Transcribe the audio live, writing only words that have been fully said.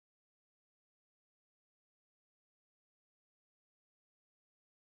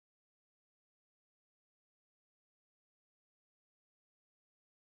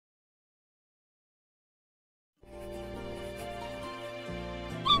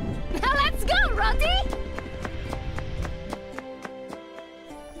Roti?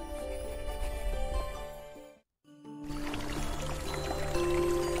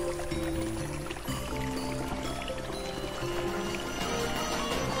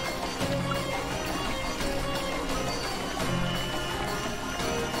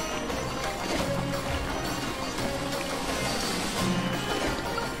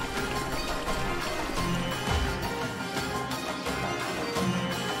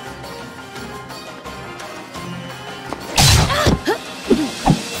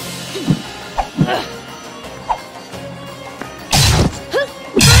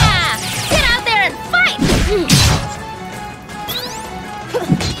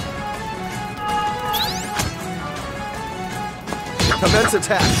 Commence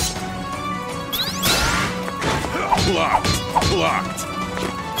attack! Blocked! Blocked!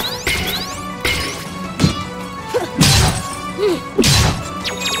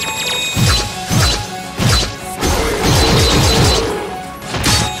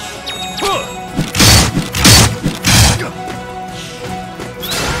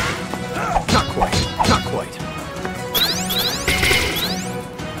 Not quite. Not quite.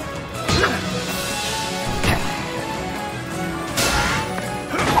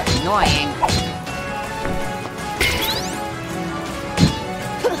 Annoying.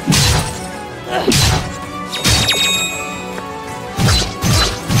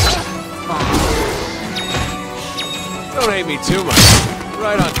 Don't hate me too much.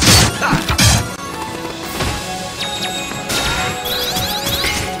 Right on time.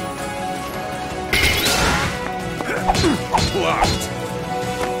 Blocked.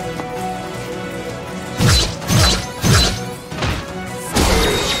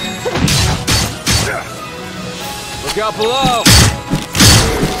 Look out below!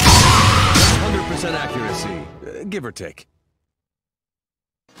 100% accuracy, give or take.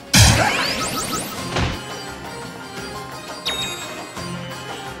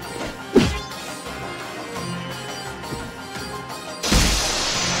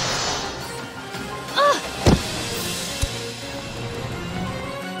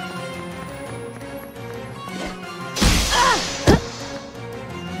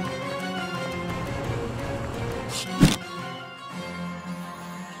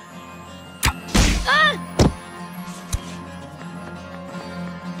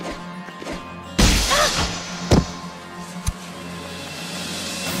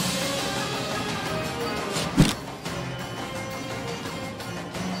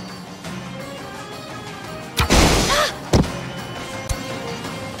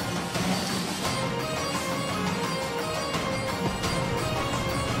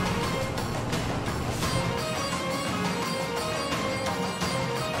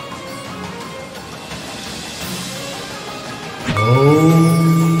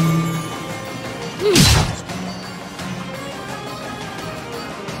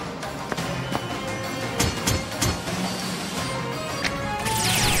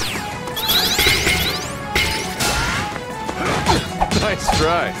 Nice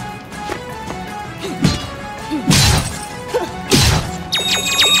try.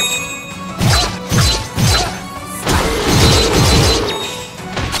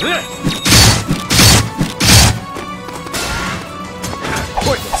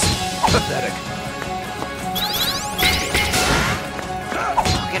 Pointless. Pathetic.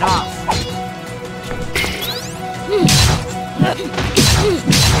 Knock it off.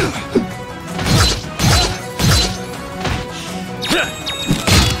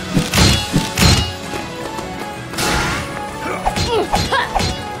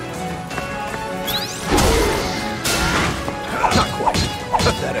 Not quite.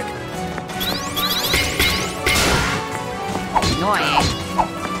 Pathetic. Annoying.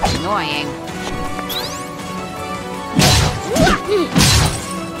 Annoying.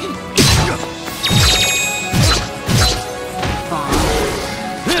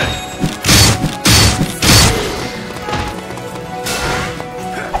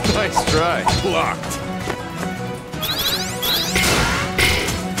 Nice try. Blocked.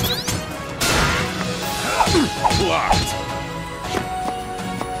 Blocked.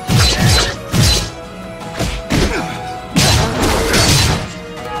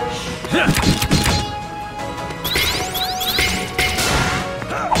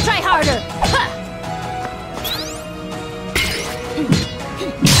 Try harder.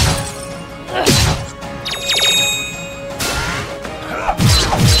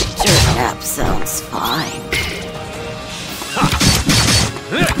 Your nap sounds fine.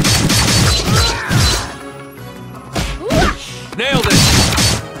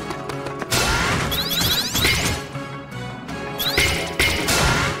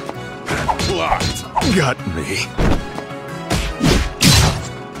 Got me.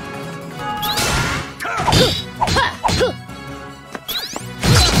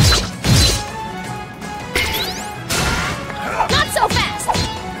 Not so fast!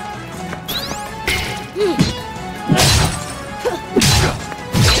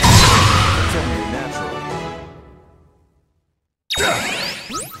 It's only natural.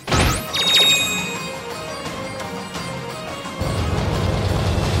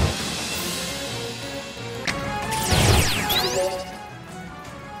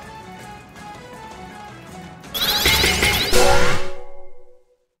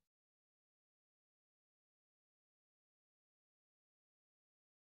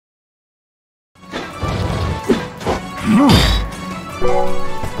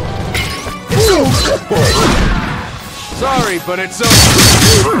 Sorry, but it's over.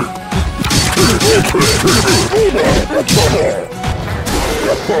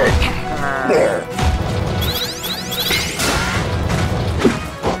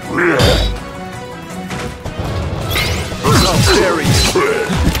 I'll bury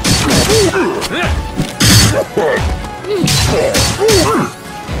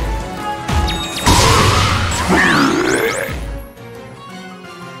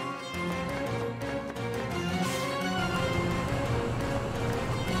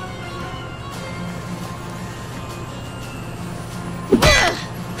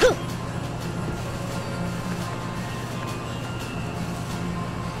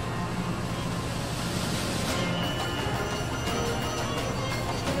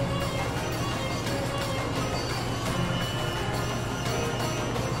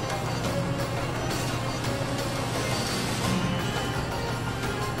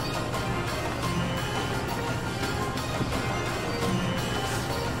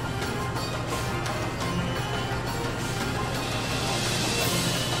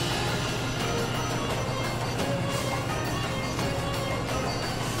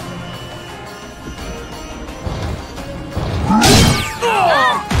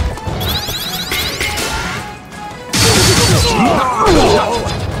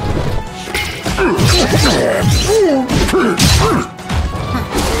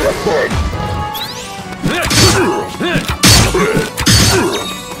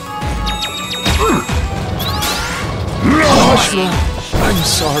I'm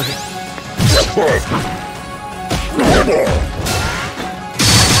sorry.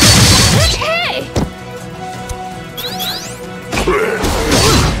 Hey!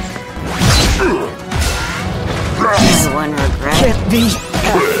 Everyone regret? Can't be.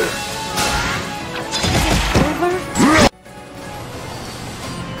 Over?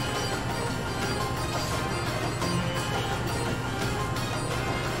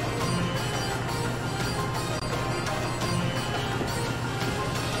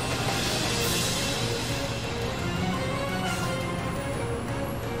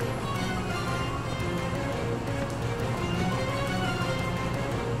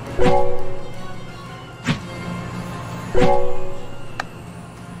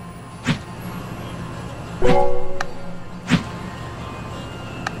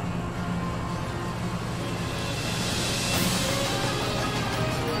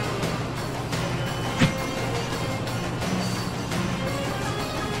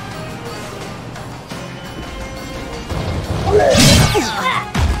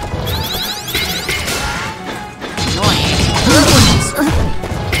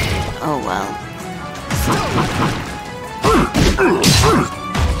 Oh well.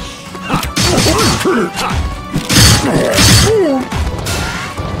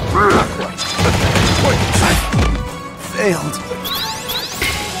 Failed.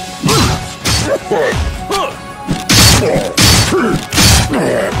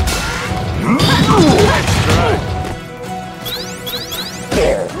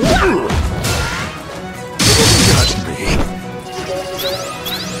 Got me.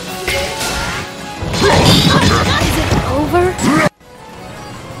 Is it over?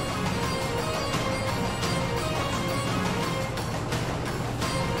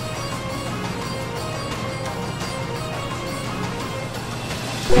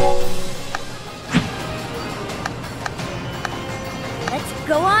 Let's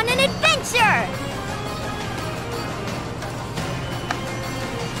go on an adventure!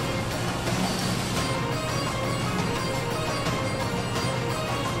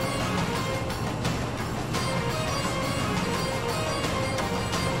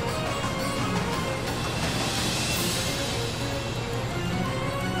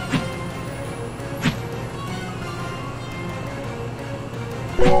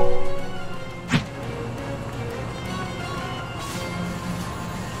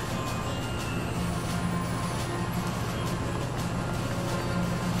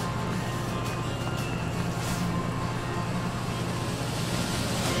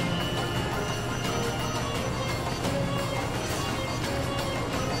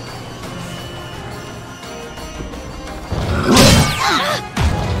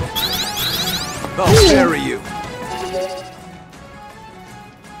 I'll bury you.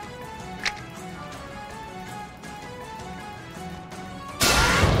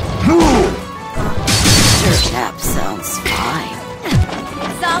 Your tap sounds fine.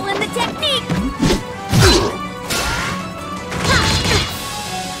 It's all in the technique.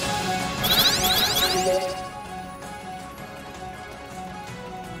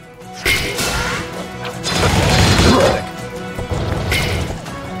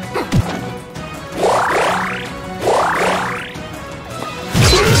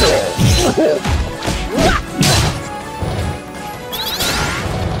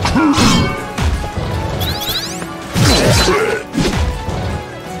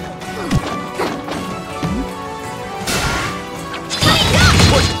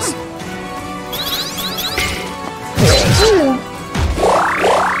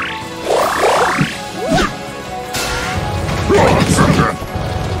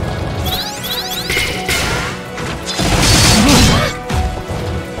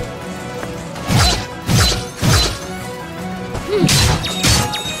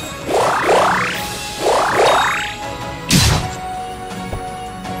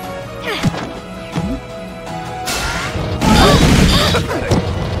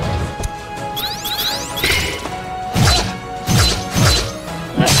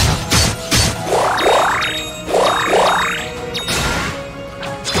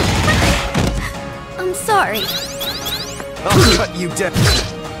 I'm sorry. I'll cut you down.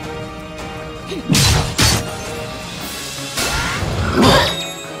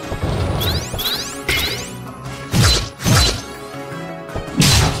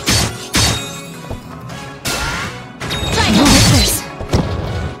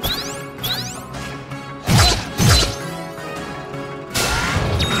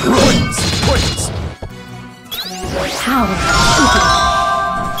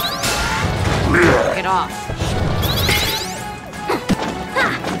 Get off.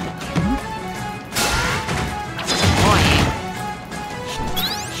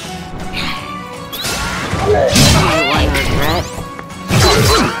 Anyone regret?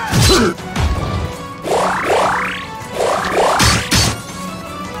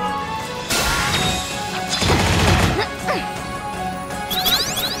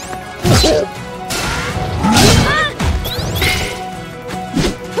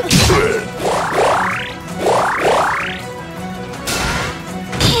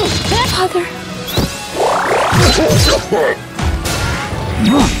 Father.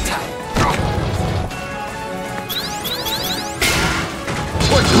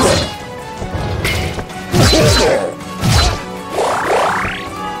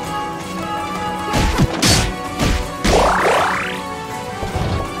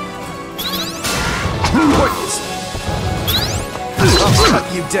 I'll cut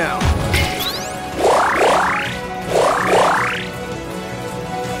you down.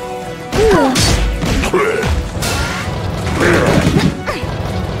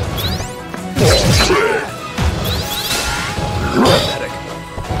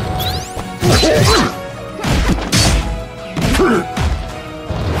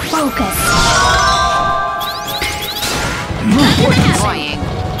 Focus. Annoying.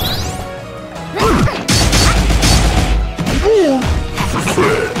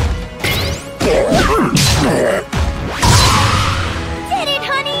 Did it,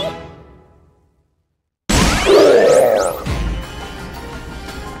 honey?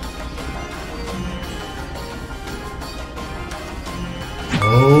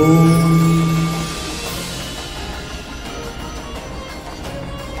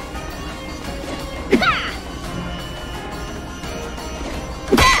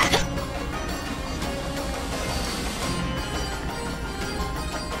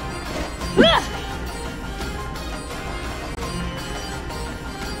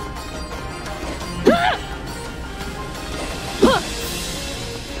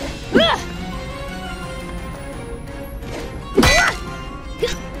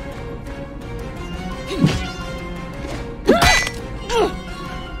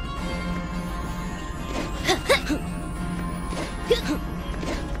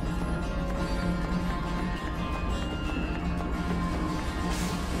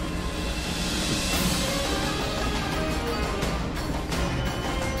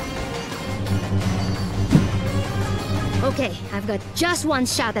 Okay, I've got just one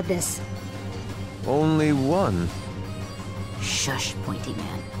shot at this. Only one. Shush, pointy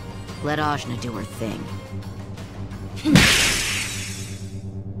man. Let Ajna do her thing.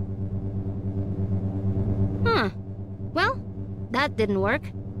 Well, that didn't work.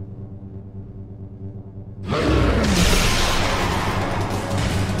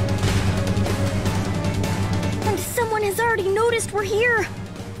 Someone has already noticed we're here.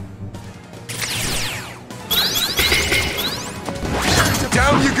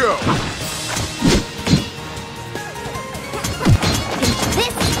 Down you go!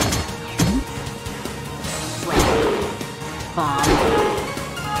 This Bomb.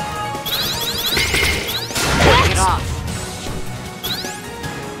 Get off.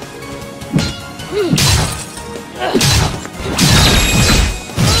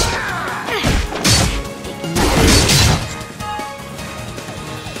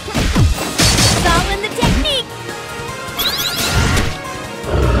 it's all in the technique.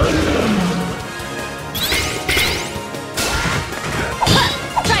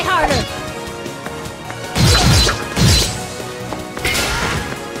 Try harder.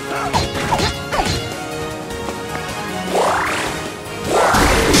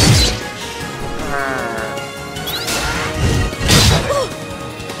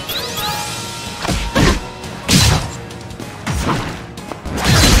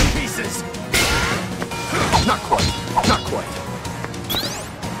 Pieces! Not quite. Not quite.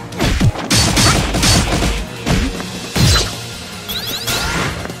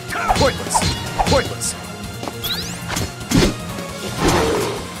 Pointless. Pointless.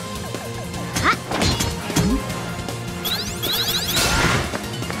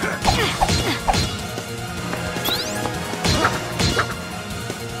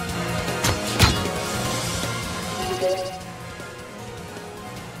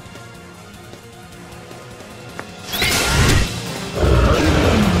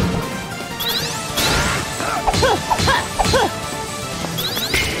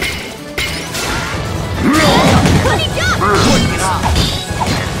 Get off.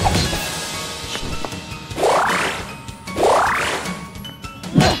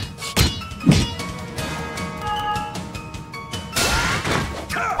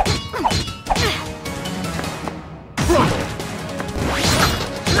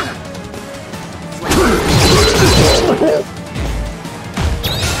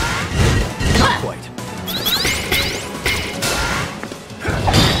 Not quite.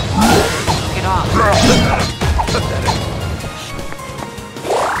 Get off. Pathetic.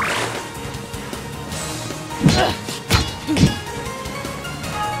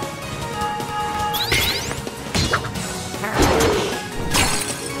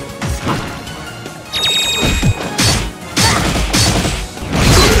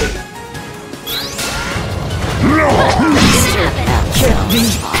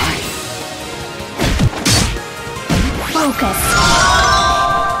 Focus.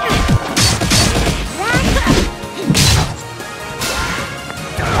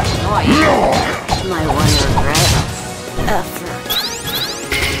 Boy, my one regret. Effort.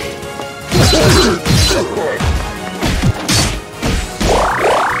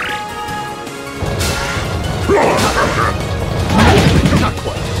 Not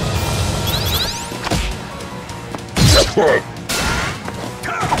quite.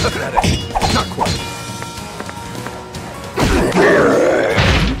 Pathetic. Not quite.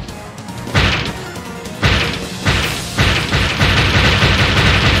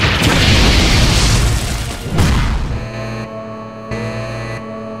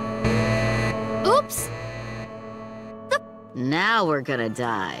 Oops. Now we're gonna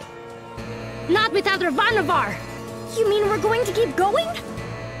die. Not without Ravanavar! You mean we're going to keep going?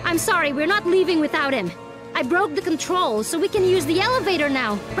 I'm sorry, we're not leaving without him. I broke the controls, so we can use the elevator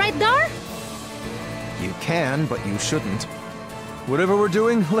now. Right, Dar? You can, but you shouldn't. Whatever we're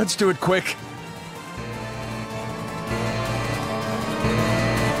doing, let's do it quick.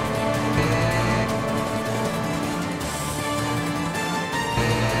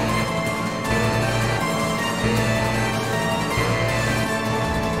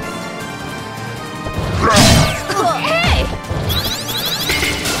 Hey!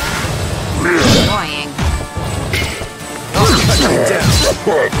 Annoying. Cut you down.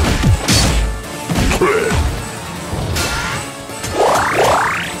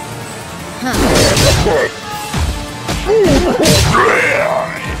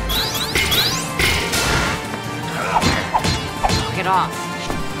 Get off.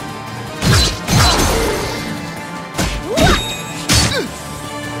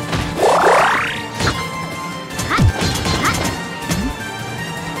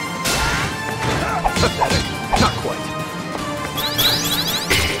 Pathetic. Not quite.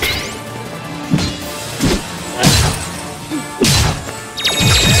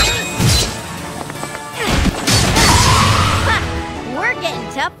 We're getting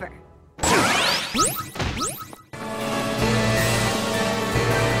tougher.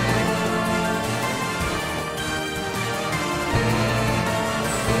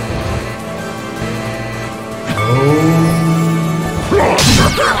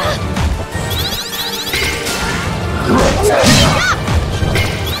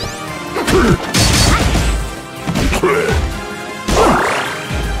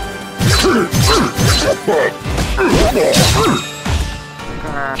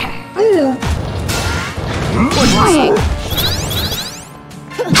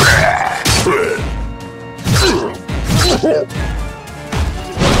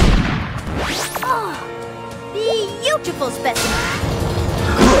 Beautiful specimen.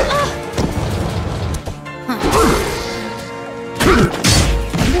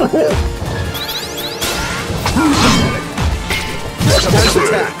 Defense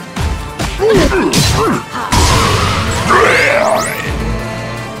attack.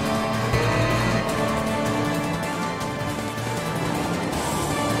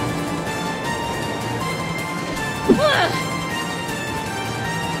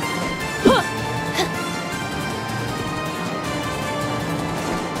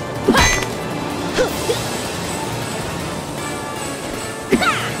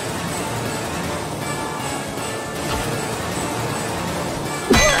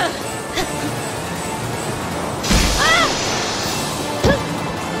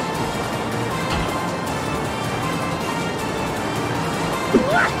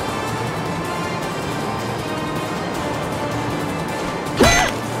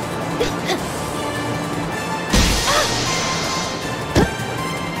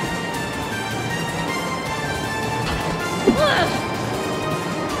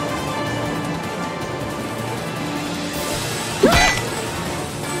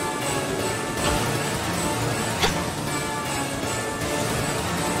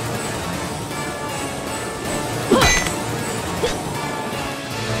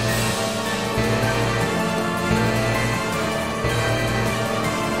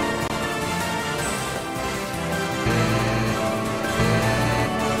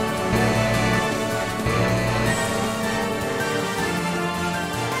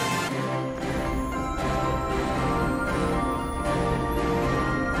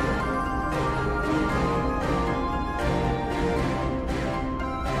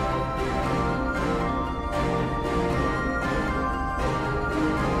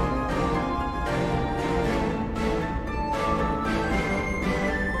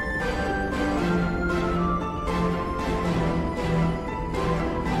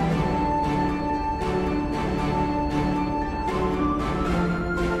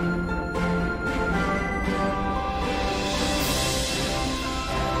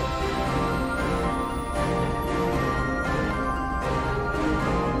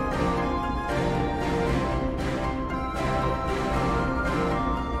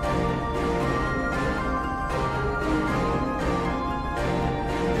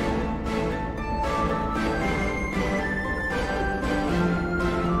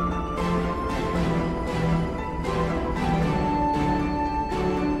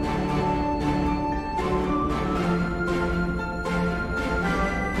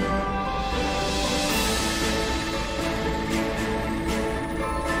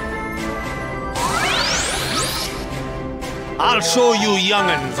 I'll show you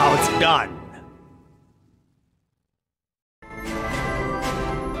young'uns how it's done.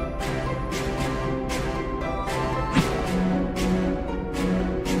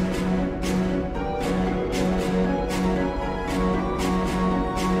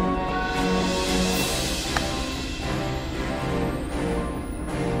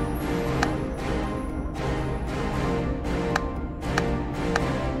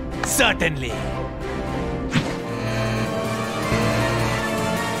 Certainly.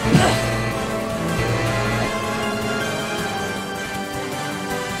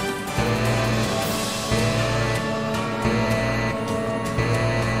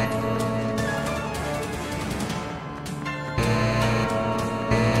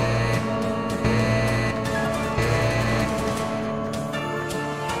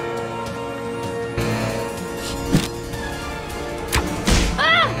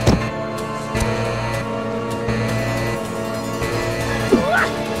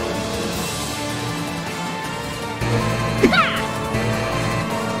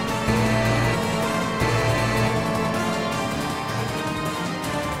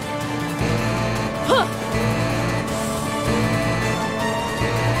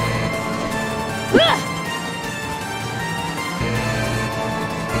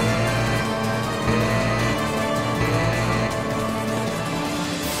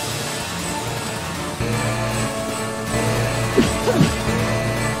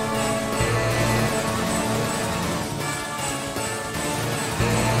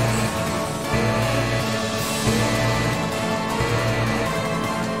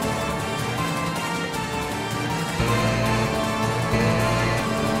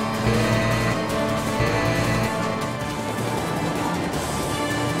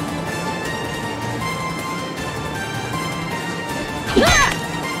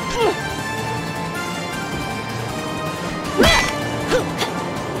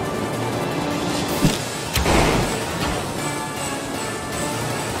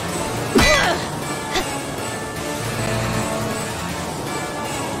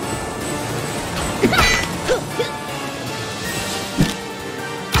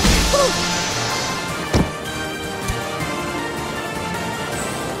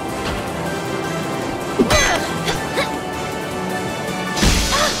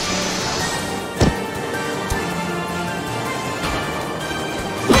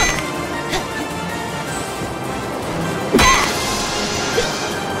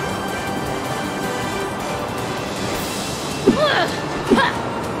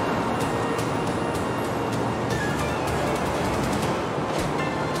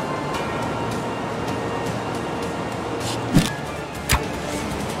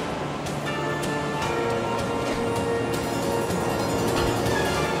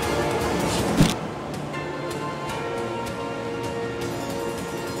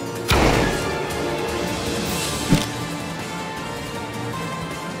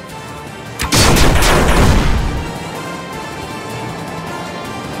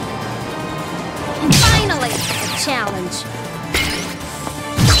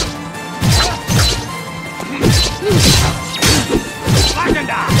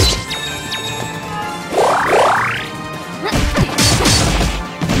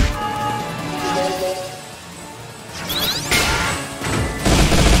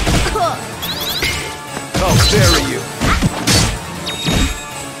 I'll bury you.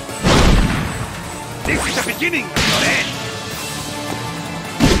 This is the beginning, not end.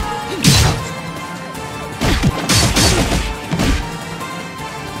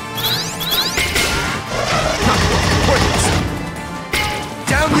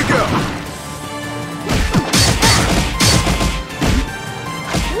 Down you go.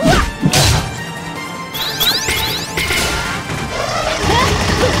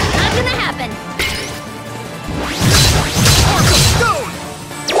 Not gonna happen. Stone.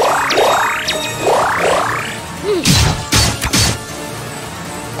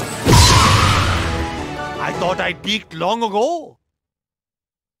 I thought I peaked long ago.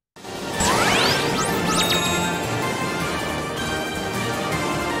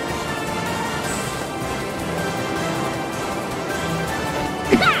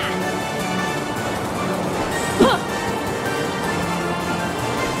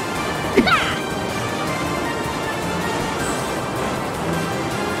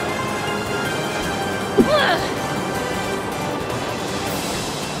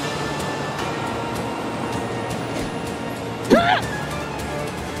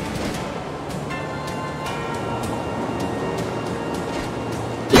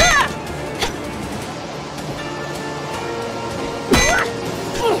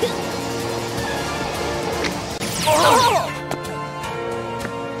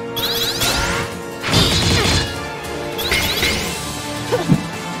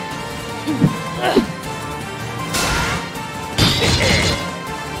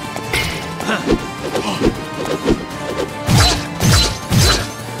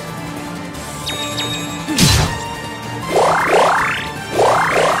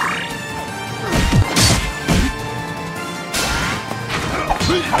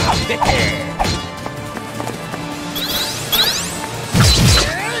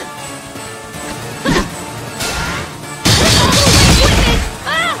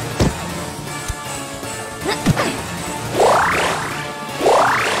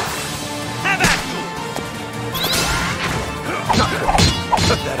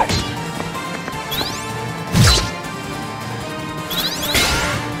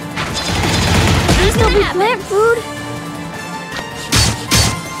 Still be plant food?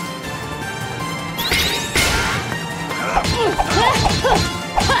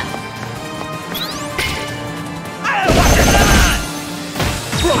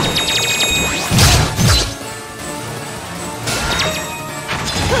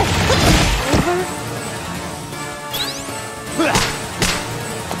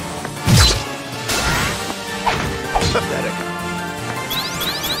 Pathetic.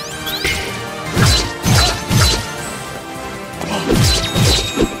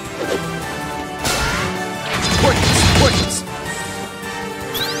 Points.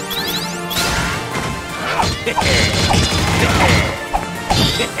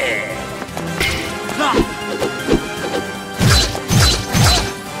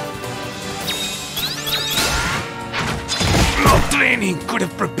 No training could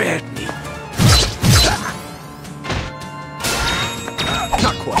have prepared me.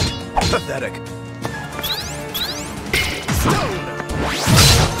 Not quite. Pathetic.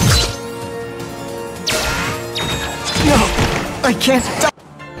 No, I can't stop.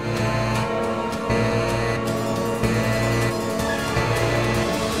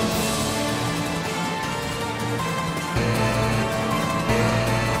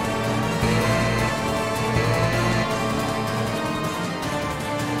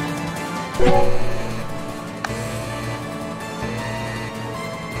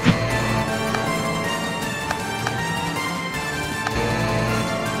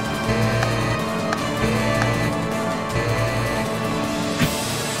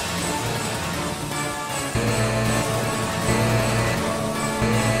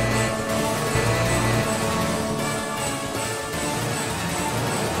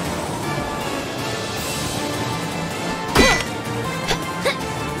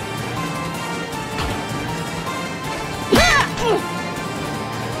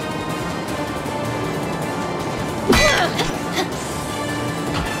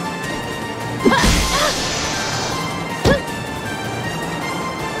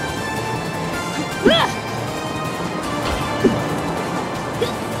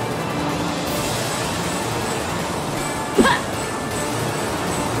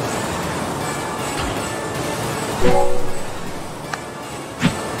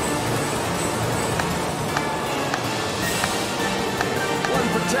 One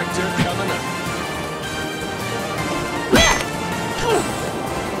protector coming up.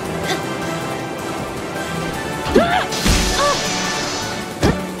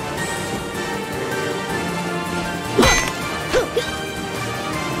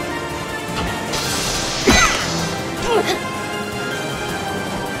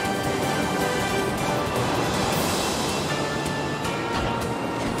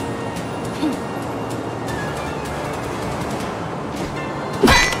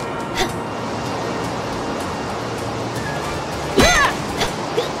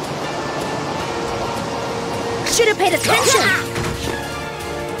 get attention!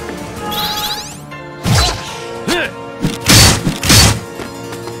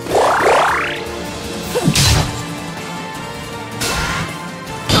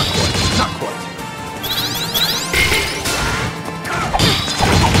 Not quite.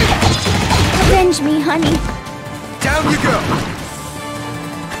 Avenge me, honey. Down you go!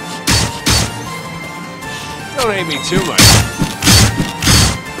 Don't hate me too much.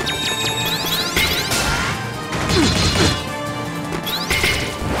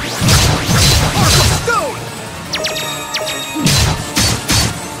 Stone!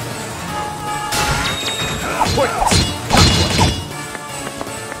 Pointless.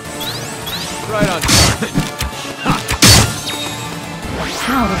 Right on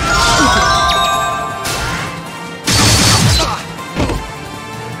target.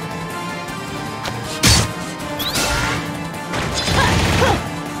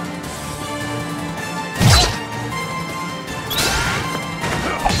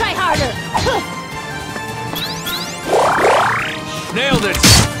 Try harder! Nailed it.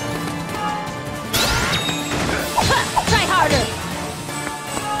 Try harder!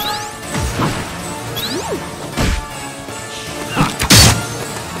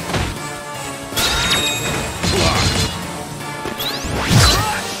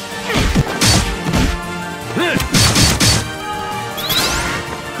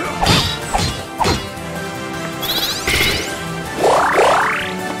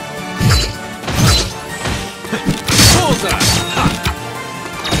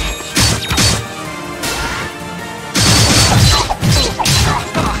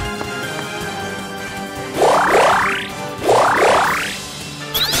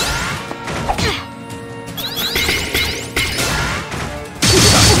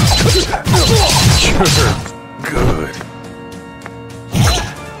 Good.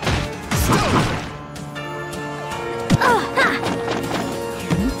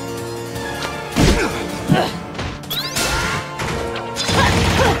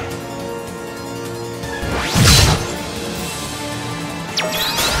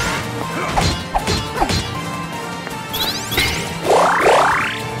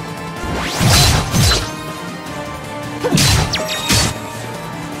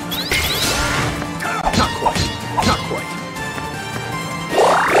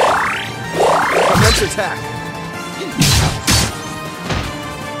 Attack!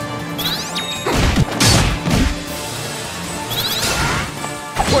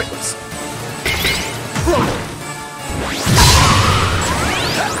 Pointless!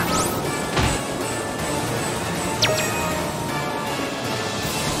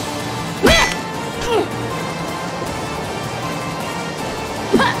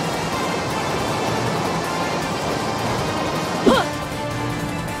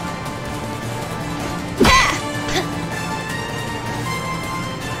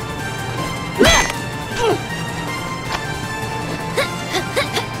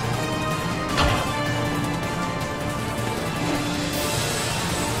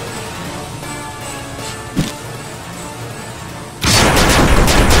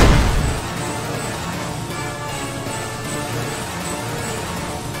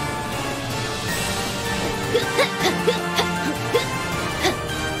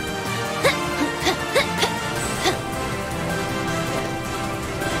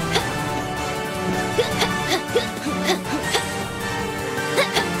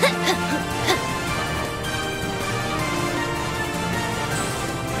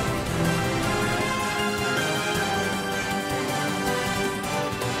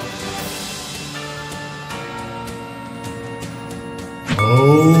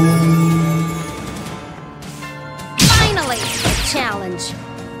 Finally, a challenge.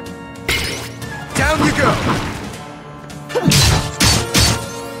 Down you go!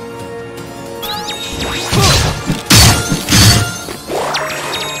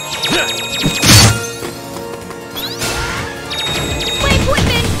 My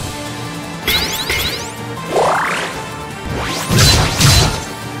equipment!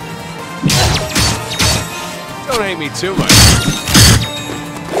 Don't hate me too much.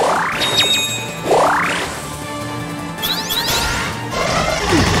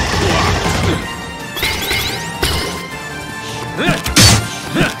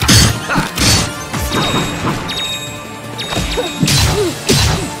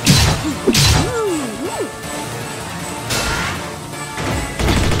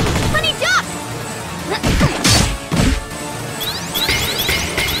 Honey duck!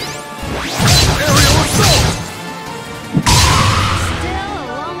 Aerial assault!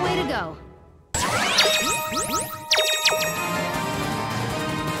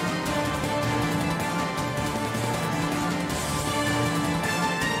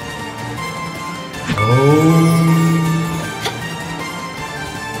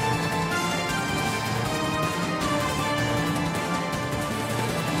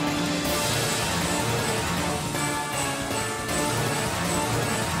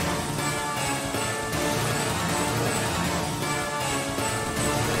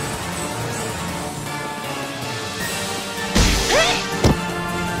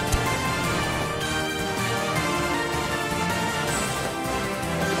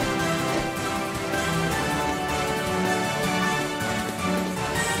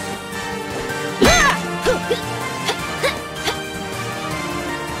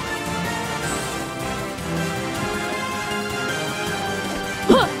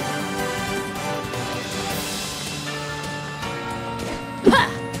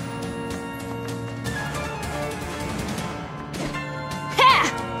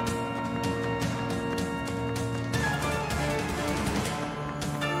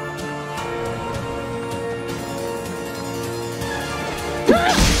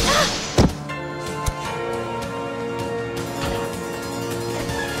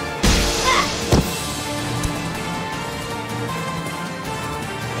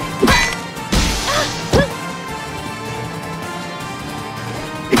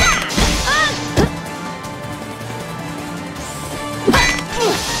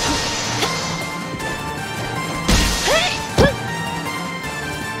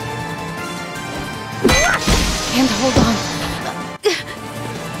 Can't hold on.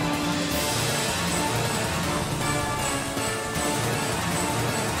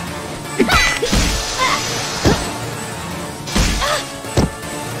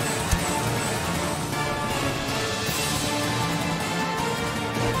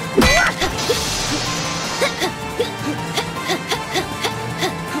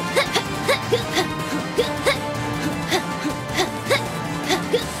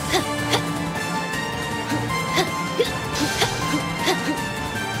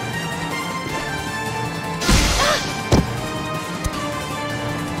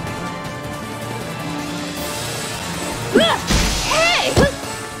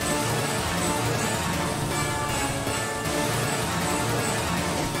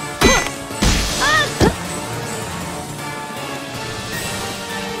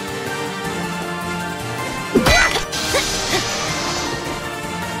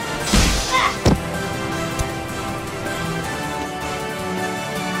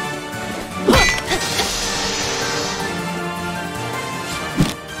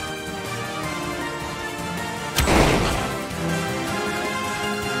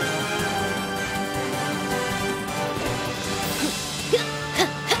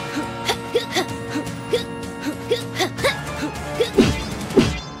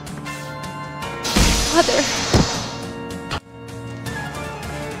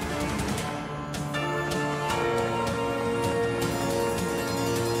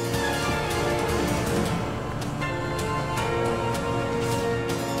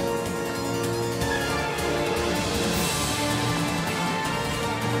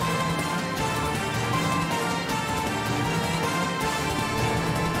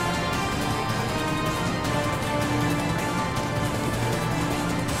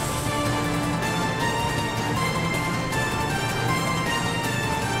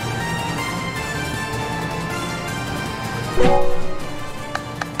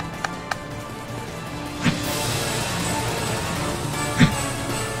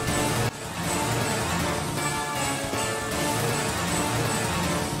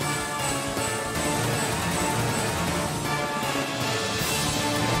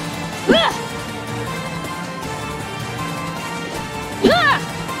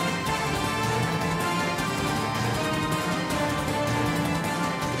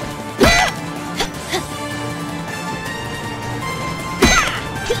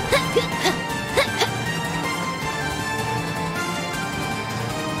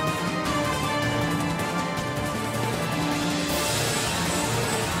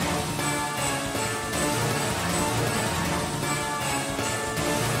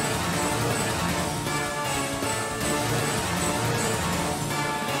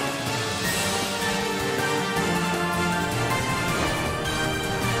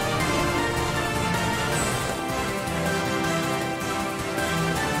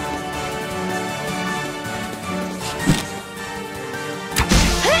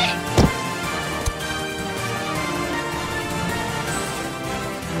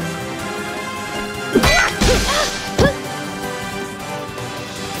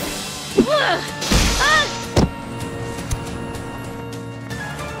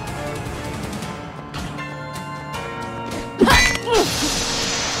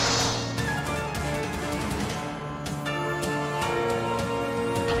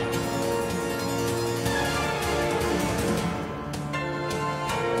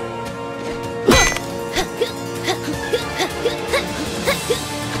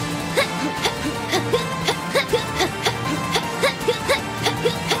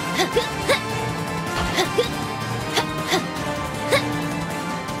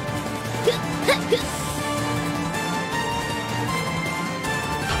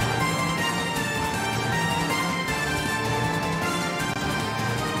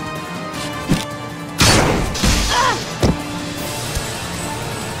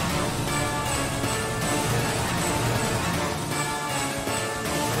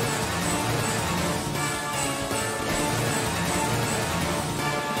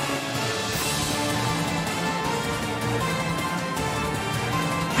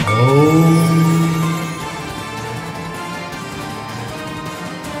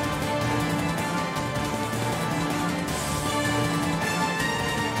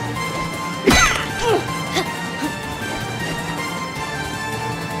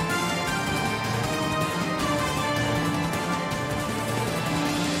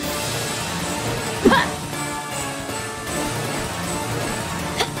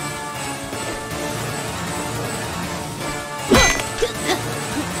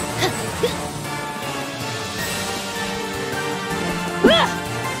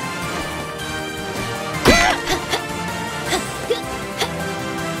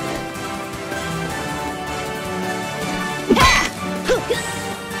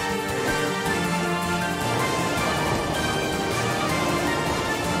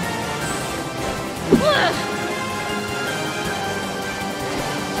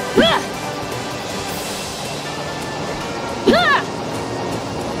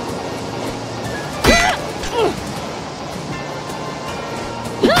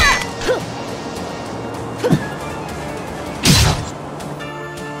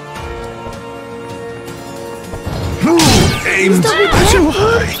 Aimed too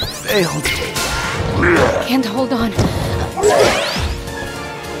high. Failed. Can't hold on.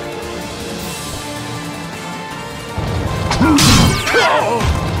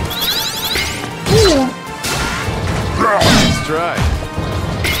 Let's try.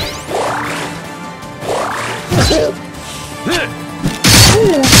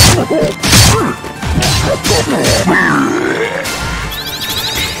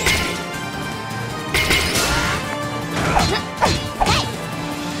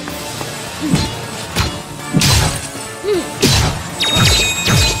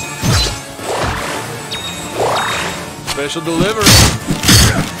 Special delivery.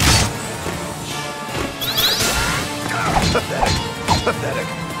 Pathetic.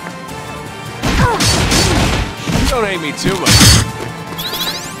 Don't hate me too much.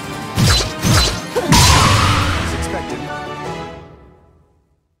 As expected.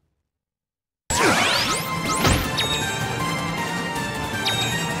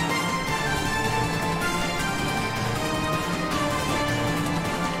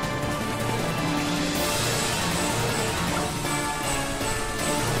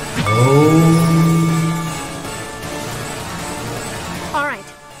 All right,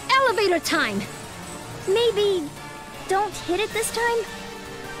 elevator time. Maybe don't hit it this time?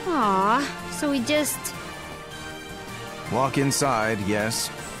 Aw, so we just... Walk inside, yes.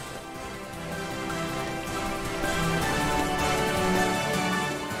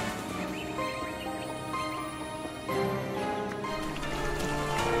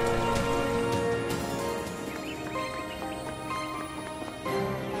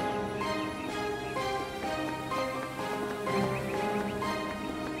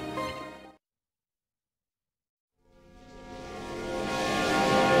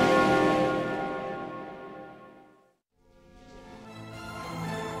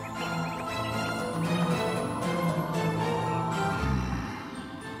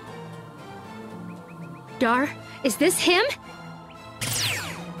 Dar, is this him?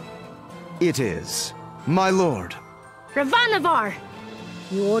 It is. My lord. Ravanavar!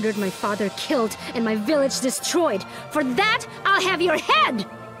 You ordered my father killed and my village destroyed. For that, I'll have your head!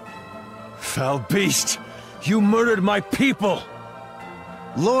 Foul beast! You murdered my people!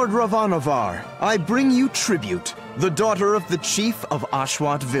 Lord Ravanavar, I bring you tribute, the daughter of the chief of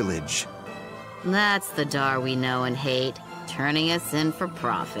Ashwat village. That's the Dar we know and hate, turning us in for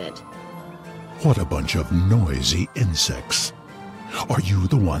profit. What a bunch of noisy insects. Are you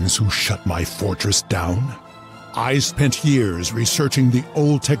the ones who shut my fortress down? I spent years researching the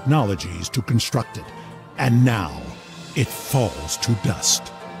old technologies to construct it, and now it falls to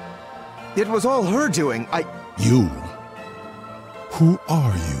dust. It was all her doing. You? Who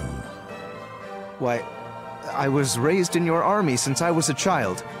are you? Why, I was raised in your army since I was a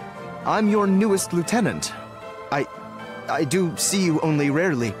child. I'm your newest lieutenant. I do see you only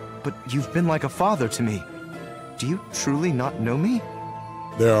rarely, but you've been like a father to me. Do you truly not know me?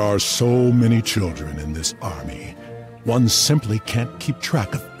 There are so many children in this army. One simply can't keep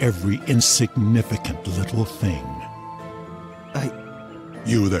track of every insignificant little thing.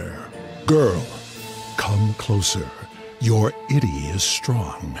 You there, girl, come closer. Your iddy is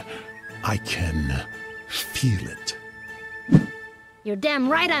strong. I can feel it. You're damn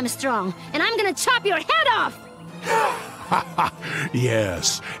right I'm strong, and I'm gonna chop your head off!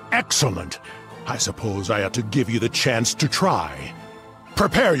 Yes, excellent. I suppose I ought to give you the chance to try.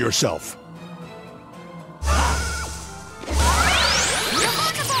 Prepare yourself.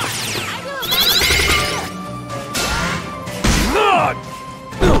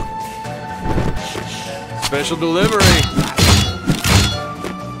 Special delivery.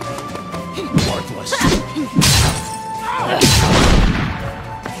 Worthless.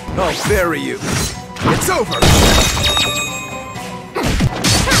 I'll bury you. It's over!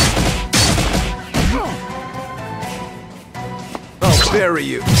 I'll bury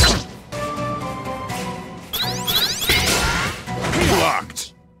you.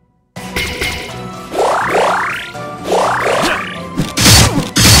 Locked.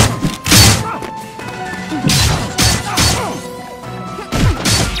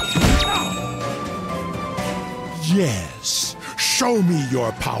 Yes, show me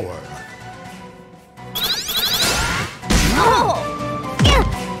your power.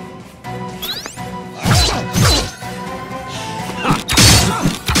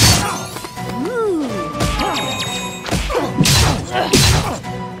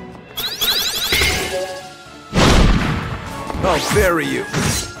 I'll bury you.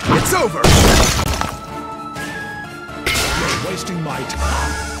 It's over! You're wasting my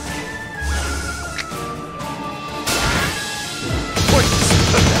time.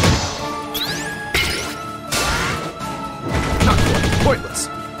 Not quite. Pointless.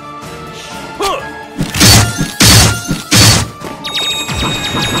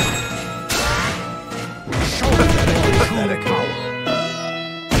 Pathetic power.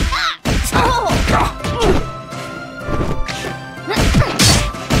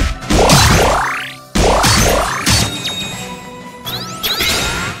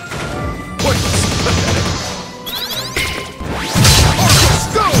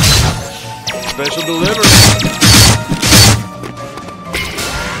 Special delivery.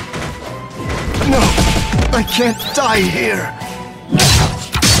 No! I can't die here!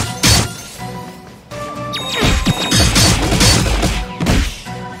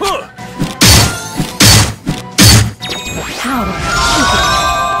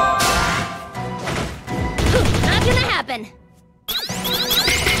 Not gonna happen.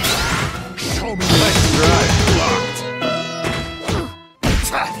 Show me Nice try.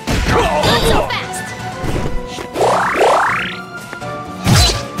 Not so fast.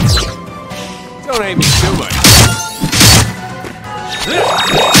 Don't hate me too much.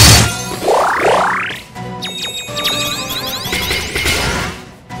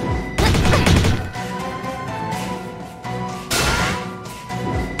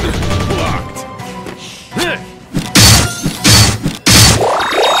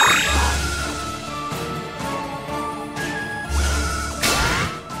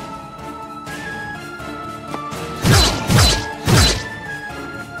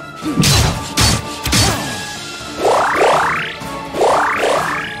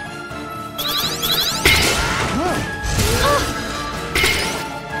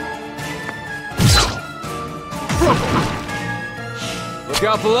 Look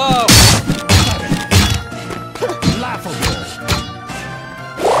out below! laughable.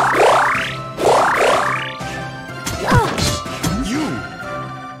 You.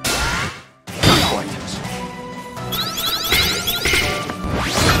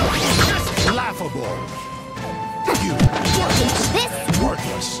 Laughable. You.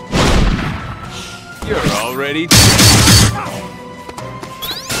 Worthless. You're already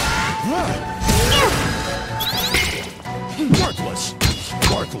Worthless.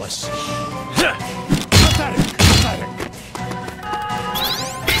 Worthless. Pathetic. Pathetic.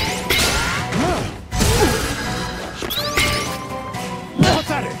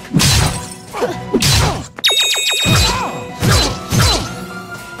 Pathetic.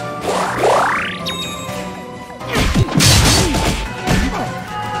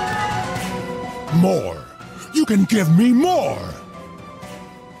 More. You can give me more.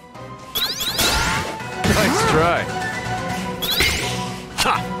 nice try.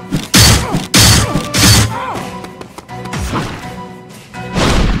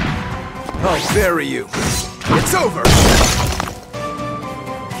 I'll bury you. It's over!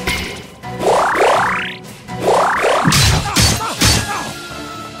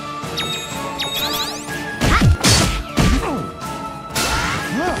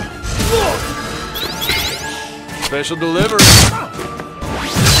 Special delivery.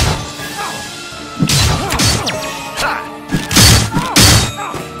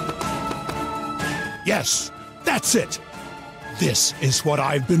 Yes, that's it. This is what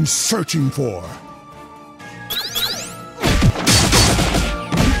I've been searching for.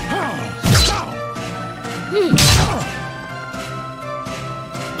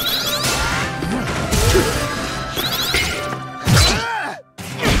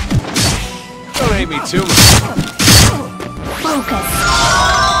 Don't hate me too much.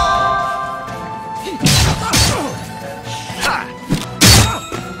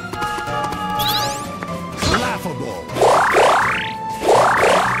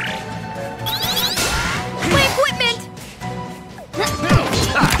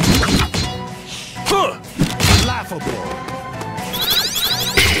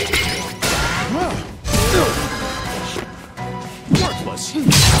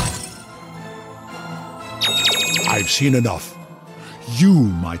 useless. I've seen enough. You,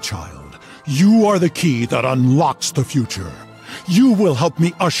 my child, you are the key that unlocks the future. You will help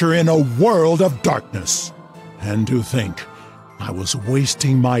me usher in a world of darkness. And to think, I was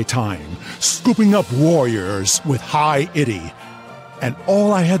wasting my time scooping up warriors with high itty, and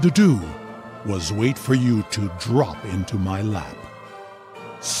all I had to do was wait for you to drop into my lap.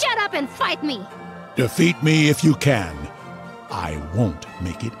 Shut up and fight me! Defeat me if you can. I won't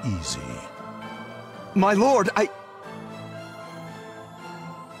make it easy. My lord,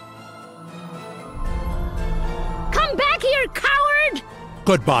 Come back here, coward!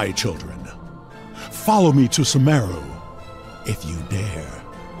 Goodbye, children. Follow me to Sumeru, if you dare.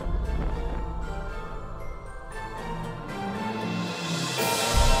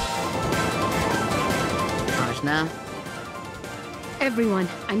 Ajna? Everyone,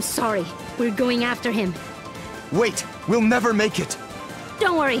 I'm sorry. We're going after him. Wait! We'll never make it!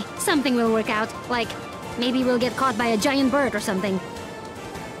 Don't worry, something will work out. Like, maybe we'll get caught by a giant bird or something.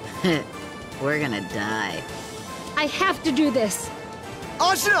 We're gonna die. I have to do this.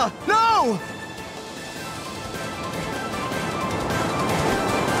 Ajna! No!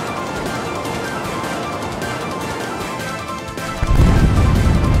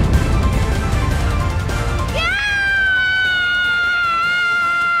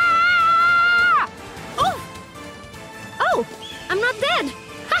 Oh, I'm not dead.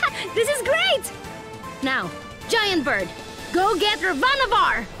 This is great. Now, giant bird, go get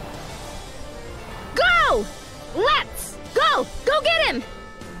Ravanavar. Go! Let's go! Go get him!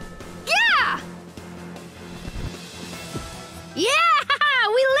 Yeah! Yeah!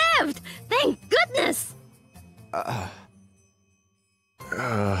 We lived! Thank goodness!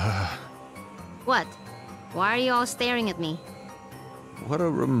 What? Why are you all staring at me? What a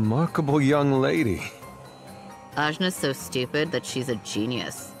remarkable young lady. Ajna's so stupid that she's a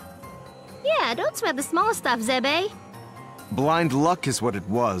genius. Yeah, don't sweat the small stuff, Zebe. Blind luck is what it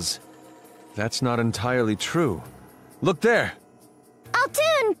was. That's not entirely true. Look there!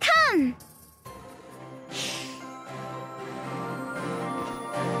 Altoon, come!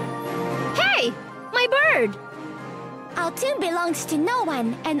 Hey! My bird! Altoon belongs to no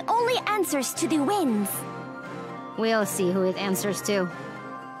one and only answers to the winds. We'll see who it answers to.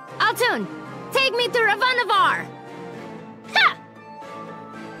 Altoon, take me to Ravanavar! Ha!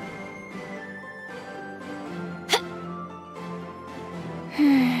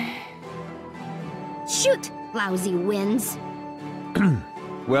 Shoot, lousy winds.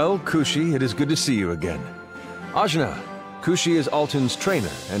 Well, Kushi, it is good to see you again. Ajna, Kushi is Altoon's trainer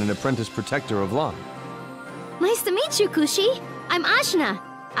and an apprentice protector of Lan. Nice to meet you, Kushi. I'm Ajna.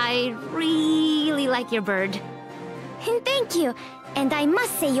 I really like your bird. Thank you. And I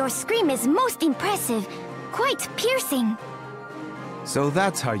must say your scream is most impressive. Quite piercing. So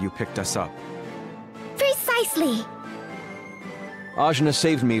that's how you picked us up. Precisely. Ajna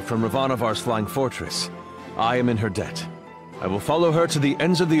saved me from Ravanavar's flying fortress. I am in her debt. I will follow her to the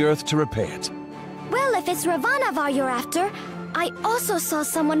ends of the earth to repay it. Well, if it's Ravanavar you're after, I also saw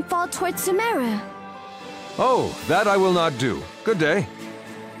someone fall towards Sumeru. Oh, that I will not do. Good day.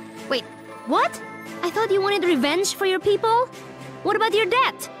 Wait, what? I thought you wanted revenge for your people? What about your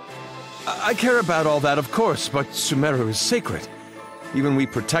debt? I care about all that, of course, but Sumeru is sacred. Even we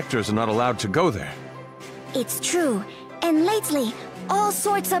protectors are not allowed to go there. It's true. And lately, all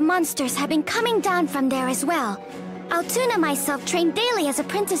sorts of monsters have been coming down from there as well. Altoon and myself train daily as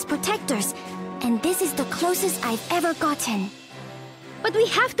apprentice protectors, and this is the closest I've ever gotten. But we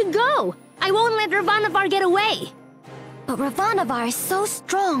have to go! I won't let Ravanavar get away! But Ravanavar is so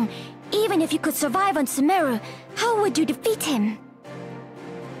strong. Even if you could survive on Sumeru, how would you defeat him?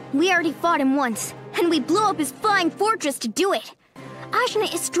 We already fought him once, and we blew up his flying fortress to do it.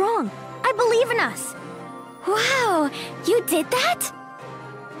 Ajna is strong. I believe in us. Wow, you did that?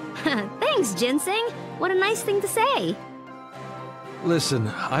 Thanks, Ginseng. What a nice thing to say. Listen,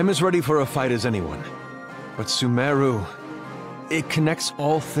 I'm as ready for a fight as anyone. But Sumeru, it connects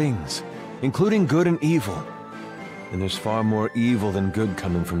all things, including good and evil. And there's far more evil than good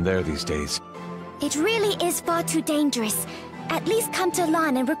coming from there these days. It really is far too dangerous. At least come to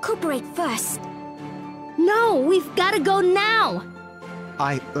Lan and recuperate first. No, we've gotta go now!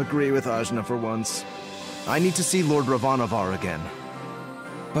 I agree with Ajna for once. I need to see Lord Ravanavar again.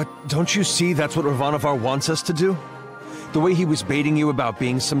 But don't you see that's what Ravanavar wants us to do? The way he was baiting you about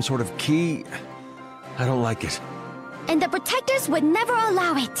being some sort of key... I don't like it. And the protectors would never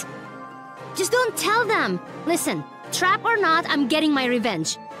allow it. Just don't tell them! Listen, trap or not, I'm getting my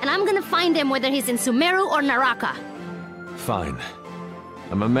revenge. And I'm gonna find him whether he's in Sumeru or Naraka. Fine.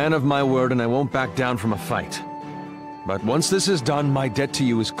 I'm a man of my word and I won't back down from a fight. But once this is done, my debt to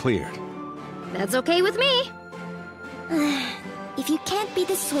you is cleared. That's okay with me. If you can't be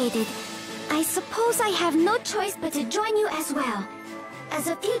dissuaded, I suppose I have no choice but to join you as well. As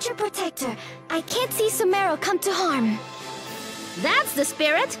a future protector, I can't see Sumeru come to harm. That's the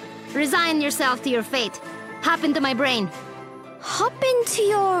spirit. Resign yourself to your fate. Hop into my brain. Hop into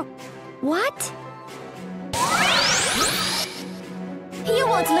your... what? You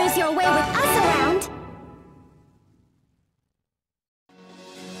won't lose your way with us around!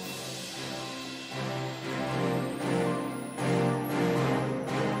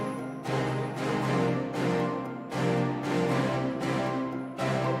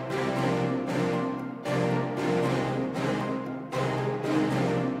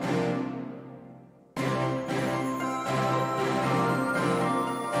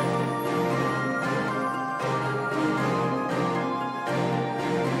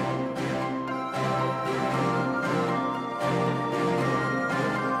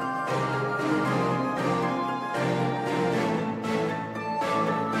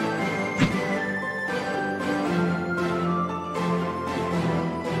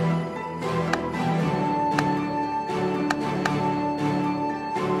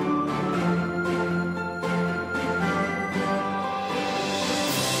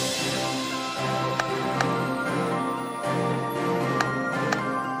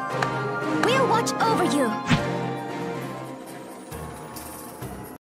 Watch over you.